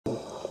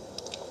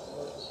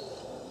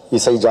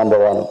இசை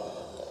ஜாம்பவான்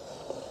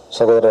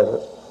சகோதரர்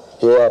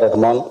ஏஆர்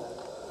ரஹ்மான்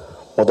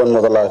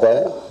முதலாக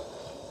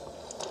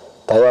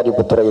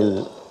தயாரிப்பு துறையில்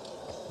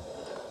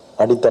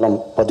அடித்தளம்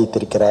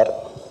பதித்திருக்கிறார்.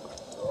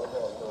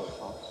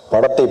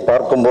 படத்தை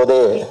பார்க்கும்போதே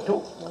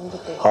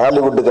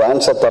ஹாலிவுட்டுக்கு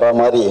ஆன்சர் தர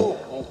மாதிரி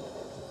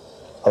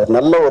அவர்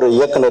நல்ல ஒரு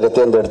இயக்குநரை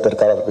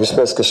தேர்ந்தெடுத்திருக்கிறார்.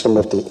 விஸ்வேஷ்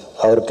கிருஷ்ணமூர்த்தி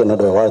அவருக்கு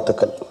என்னுடைய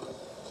வாழ்த்துக்கள்.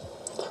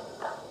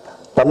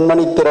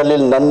 பன்மணி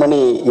திரளில்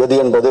நன்மணி எது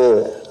என்பது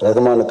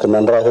ரஹ்மானுக்கு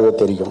நன்றாகவே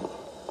தெரியும்.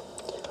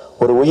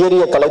 ஒரு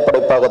உயரிய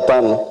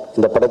கலைப்படைப்பாகத்தான்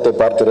இந்த படத்தை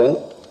பார்க்கிறேன்.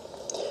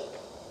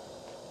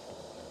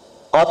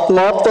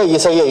 ஆத்மார்த்த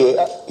இசையை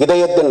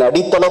இதயத்தின்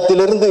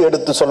அடித்தளத்திலிருந்து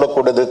எடுத்து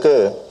சொல்லக்கூடியதுக்கு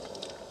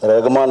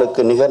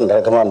ரஹ்மானுக்கு நிகர்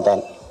ரஹ்மான்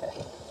தான்.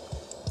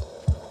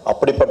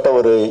 அப்படிப்பட்ட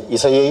ஒரு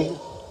இசையை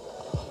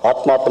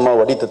ஆத்மார்த்தமாக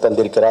வடித்து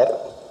தந்திருக்கிறார்.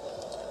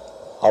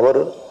 அவர்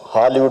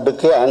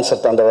ஹாலிவுட்டுக்கு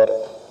ஆன்சர் தந்தவர்.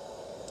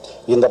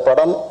 இந்த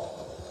படம்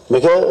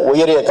மிக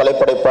உயரிய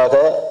கலைப்படைப்பாக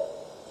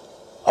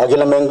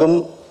அகிலமெங்கும்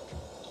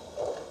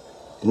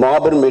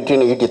மாபெரும்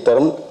வெற்றியை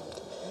ஈட்டித்தரும்.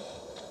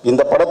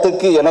 இந்த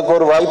படத்துக்கு எனக்கு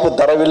ஒரு வாய்ப்பு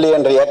தரவில்லை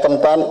என்ற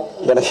ஏக்கம்தான்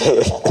எனக்கு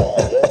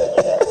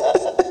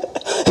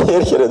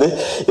இருக்கிறது.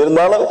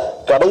 இருந்தாலும்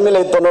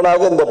கடைநிலை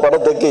தொண்டனாக இந்த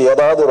படத்துக்கு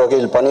ஏதாவது ஒரு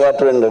வகையில்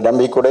பணியாற்றுவேன் என்ற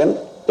நம்பிக்கையுடன்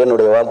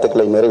என்னுடைய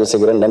வாழ்த்துக்களை நிறைவு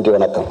செய்கிறேன். நன்றி,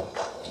 வணக்கம்.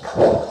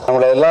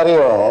 நம்மளை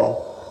எல்லாரையும்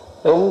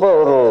ரொம்ப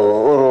ஒரு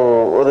ஒரு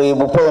ஒரு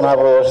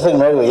 30-40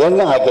 வருஷத்துக்கு மேலே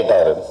எங்கே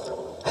ஆக்கிட்டாரு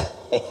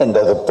இந்த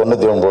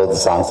 99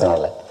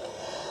 சாங்ஸ்னால.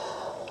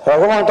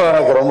 ரஹ்மான்ட்ட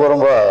எனக்கு ரொம்ப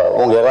ரொம்ப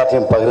உங்கள்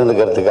எல்லாத்தையும்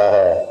பகிர்ந்துக்கிறதுக்காக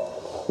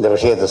இந்த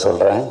விஷயத்தை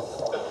சொல்கிறேன்.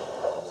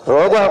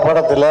 ரோஜா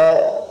படத்தில்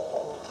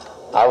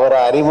அவரை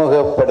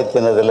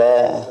அறிமுகப்படுத்தினதில்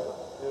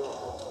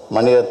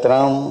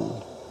மணிரத்னம்,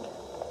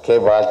 கே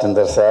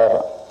பாலச்சந்தர் சார்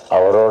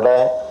அவரோட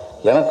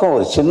எனக்கும்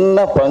ஒரு சின்ன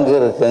பங்கு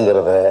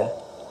இருக்குங்கிறத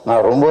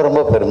நான் ரொம்ப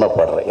ரொம்ப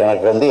பெருமைப்படுறேன்.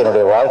 எனக்கு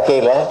என்னுடைய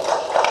வாழ்க்கையில்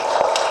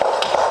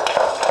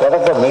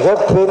கிடைத்த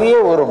மிகப்பெரிய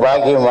ஒரு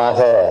பாக்கியமாக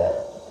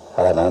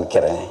அதை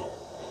நினைக்கிறேன்.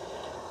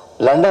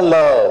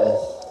 லண்டனில்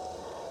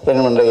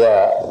என்னுடைய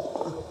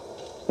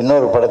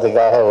இன்னொரு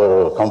படத்துக்காக ஒரு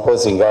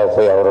கம்போசிங்காக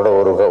போய் அவரோட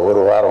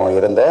ஒரு வாரம்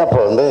இருந்தேன்.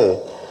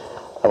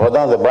 அப்போ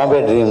தான் அந்த பாம்பே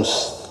ட்ரீம்ஸ்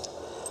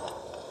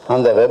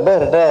அந்த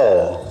வெப்பர்கிட்ட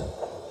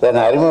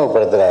என்னை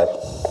அறிமுகப்படுத்துகிறார்.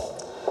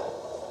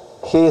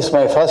 He is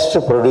my first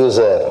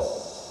producer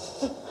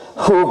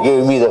who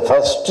gave me the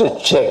first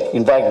check.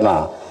 In fact,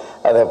 நான்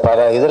அதை பல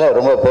இதில்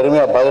ரொம்ப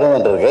பெருமையாக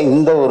பகிர்ந்துருக்கேன்.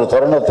 இந்த ஒரு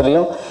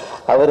தருணத்துலேயும்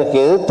அவருக்கு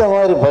எதிர்த்த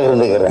மாதிரி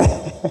பகிர்ந்துக்கிறேன்.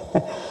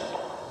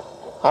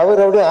 அவர்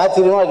அப்படியே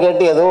ஆச்சரியமாக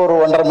கேட்டு ஏதோ ஒரு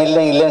 1.5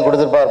 மில்லியன் இல்லைன்னு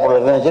கொடுத்துருப்பார் போல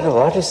நினச்சிட்டு,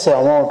 வாட் இஸ் த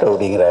அமௌண்ட்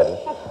அப்படிங்கிறாரு.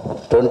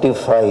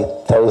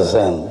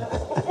 25,000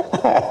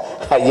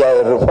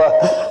 5,000 ரூபாய்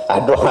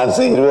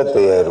அட்வான்ஸு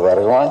 25,000 ரூபாய்.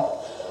 Rahman,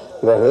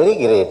 you are very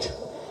great.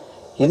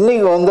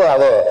 இன்றைக்கி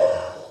அதை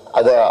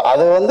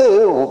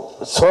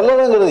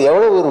சொல்லணுங்கிறது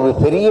எவ்வளோ ஒரு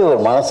பெரிய ஒரு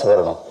மனசு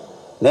வரணும்.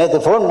 நேற்று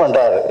ஃபோன்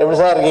பண்ணுறாரு, எப்படி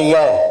சார் இருக்கீங்க?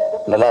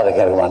 நல்லா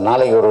இருக்கேன் ரஹ்மான்,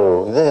 நாளைக்கு ஒரு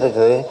இது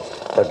இருக்குது,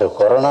 பட்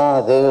கொரோனா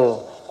இது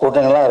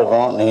கூட்டங்கள்லாம்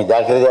இருக்கும், நீங்கள்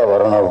ஜாக்கிரதையாக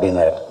வரணும்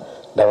அப்படின்னாரு.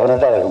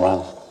 டெஃபினட்டாக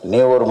ரஹ்மான், நீ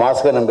ஒரு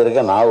மாஸ்க்கை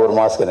நம்பியிருக்க, நான் ஒரு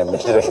மாஸ்க்கை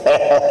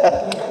நம்பிட்டுருக்கேன்.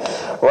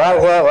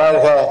 வாழ்க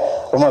வாழ்க,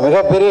 ரொம்ப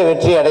மிகப்பெரிய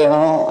வெற்றி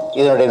அடையணும்.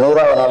 இதனுடைய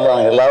 100வது நாள்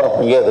நாங்கள் எல்லாரும்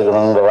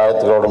பங்கேற்றுக்கணுன்ற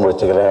வாழ்த்துக்களோடு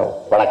முடிச்சுக்கிறேன்.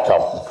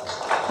 வணக்கம்.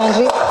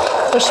 நன்றி.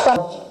 Pushpa,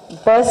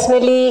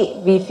 personally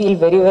we feel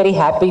very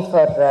happy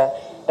for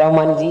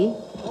Rahman G.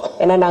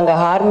 ஏன்னா நாங்கள்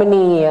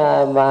ஹார்மனி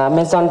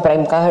அமேசான்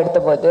பிரைம்காக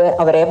எடுத்தபோது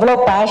அவர் எவ்வளோ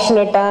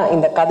பேஷனேட்டாக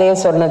இந்த கதையை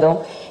சொன்னதும்,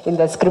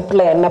 இந்த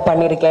ஸ்கிரிப்டில் என்ன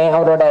பண்ணியிருக்கேன்,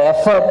 அவரோட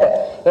எஃபர்ட்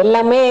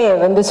எல்லாமே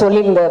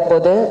சொல்லியிருந்த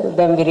போது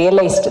then we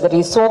realized that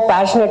he is so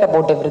passionate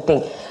about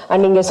everything.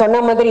 And நீங்கள்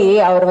சொன்ன மாதிரி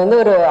அவர்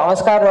ஒரு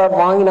ஆஸ்கார்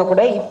அவார்ட் வாங்கினா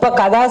கூட இப்போ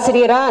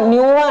கதாசிரியராக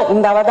நியூவாக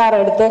இந்த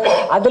அவதாரம் எடுத்து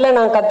அதில்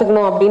நான்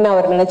கற்றுக்கணும் அப்படின்னு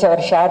அவர் நினச்சி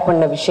அவர் ஷேர்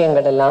பண்ண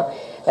விஷயங்கள் எல்லாம்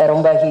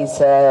ரொம்ப ஹீஸ்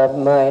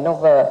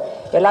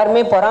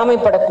எல்லாருமே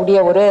பொறாமைப்படக்கூடிய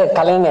ஒரு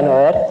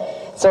கலைஞர்.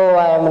 So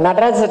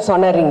Nataraj sir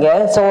சொன்னார்ங்க.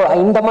 ஸோ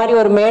இந்த மாதிரி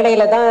ஒரு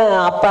மேடையில் தான்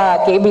அப்பா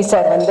கேபி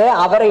சார்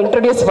அவரை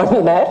இன்ட்ரடியூஸ்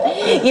பண்ணினார்.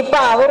 இப்போ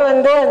அவர்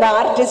அந்த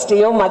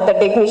ஆர்டிஸ்டையும் மற்ற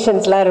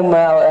டெக்னீஷியன்ஸ்லாம்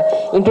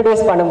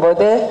இன்ட்ரடியூஸ்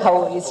பண்ணும்போது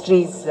how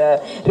history is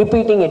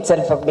repeating it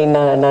self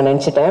அப்படின்னு நான்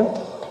நினச்சிட்டேன்.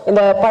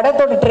 இந்த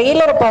படத்தோட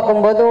ட்ரெய்லரை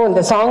பார்க்கும்போதும்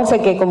இந்த சாங்ஸை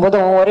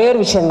கேட்கும்போதும் ஒரே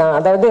ஒரு விஷயம்தான்.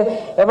 அதாவது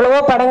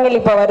எவ்வளவோ படங்கள்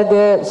இப்போ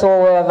வருது, ஸோ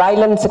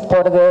வயலன்ஸுக்கு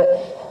போகிறது,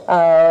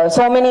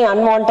 so many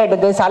unwanted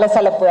இது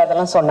சலசலப்பு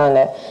அதெல்லாம் சொன்னாங்க.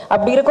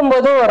 அப்படி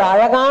இருக்கும்போது ஒரு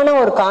அழகான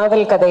ஒரு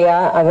காதல் கதையா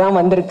அதுதான்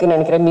வந்திருக்குன்னு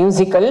நினைக்கிறேன்,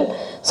 மியூசிக்கல்.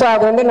 ஸோ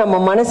அது நம்ம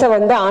மனசை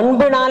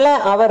அன்புனால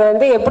அவர்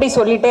எப்படி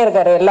சொல்லிட்டே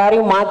இருக்காரு,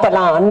 எல்லாரையும்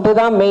மாற்றலாம், அன்பு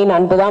தான் மெயின்,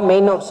 அன்பு தான்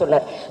மெயின் அவர்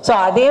சொன்னார். ஸோ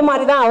அதே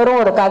மாதிரி தான்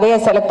அவரும் ஒரு கதையை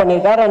செலக்ட்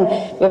பண்ணியிருக்காரு. அண்ட்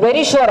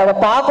வெரி ஷுவர் அதை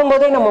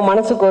பார்க்கும்போதே நம்ம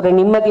மனசுக்கு ஒரு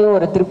நிம்மதியும்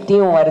ஒரு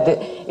திருப்தியும் வருது.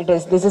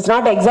 This is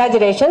not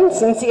exaggeration,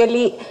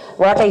 sincerely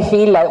what I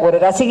feel. ஒரு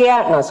ரசிகையா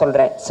நான்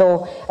சொல்றேன். So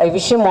I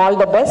wish him all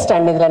the best.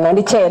 And இதில்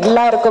நடிச்ச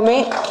எல்லாருக்குமே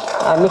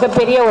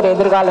மிகப்பெரிய ஒரு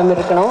எதிர்காலம்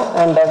இருக்கணும்.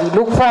 And we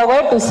look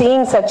forward to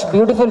seeing such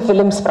beautiful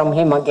films from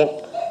him again.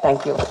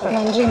 Thank you.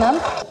 நன்றி ma'am.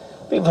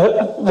 We were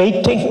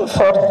waiting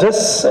for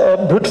this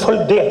beautiful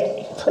day,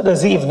 for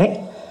this evening.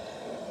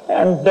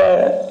 And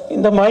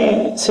in my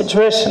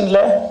situation,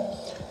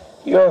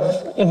 you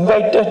have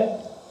invited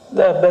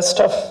the best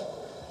of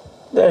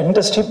the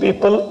industry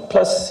people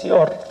plus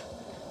your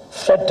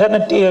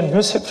fraternity and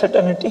music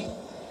fraternity.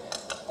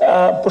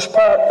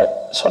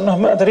 Pushpa sonna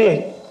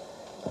madri,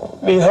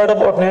 we heard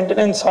about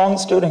 99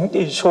 songs during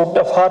the shoot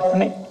of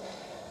Harmony,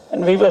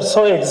 and we were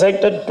so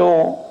excited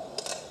to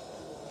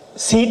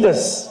see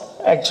this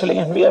actually,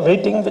 and we are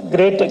waiting with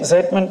great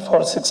excitement for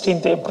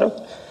 16th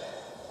April.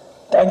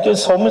 Thank you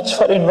so much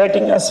for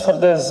inviting us for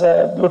this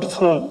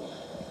beautiful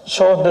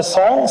show. The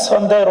songs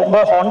on the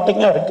rumba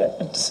haunting,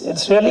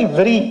 it's really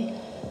very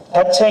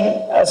touching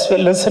as we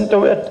listen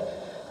to it.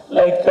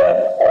 Like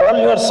all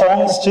your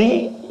songs,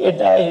 G,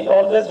 I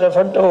always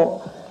refer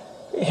to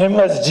him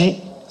as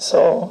G.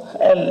 So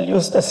I'll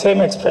use the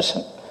same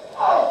expression.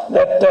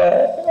 That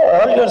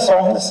all your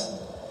songs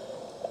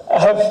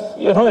have,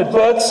 it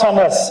works on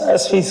us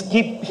as we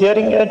keep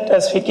hearing it,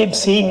 as we keep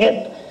seeing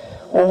it.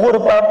 Over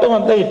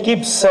partum, it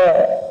keeps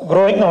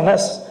growing on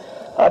us.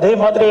 Adhe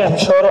madre, I'm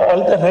sure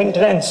all the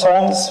 99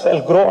 songs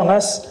will grow on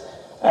us.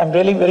 I'm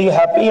really very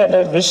happy, and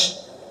I wish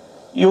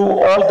you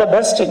all the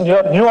best in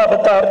your new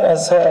avatar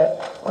as a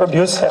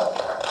producer.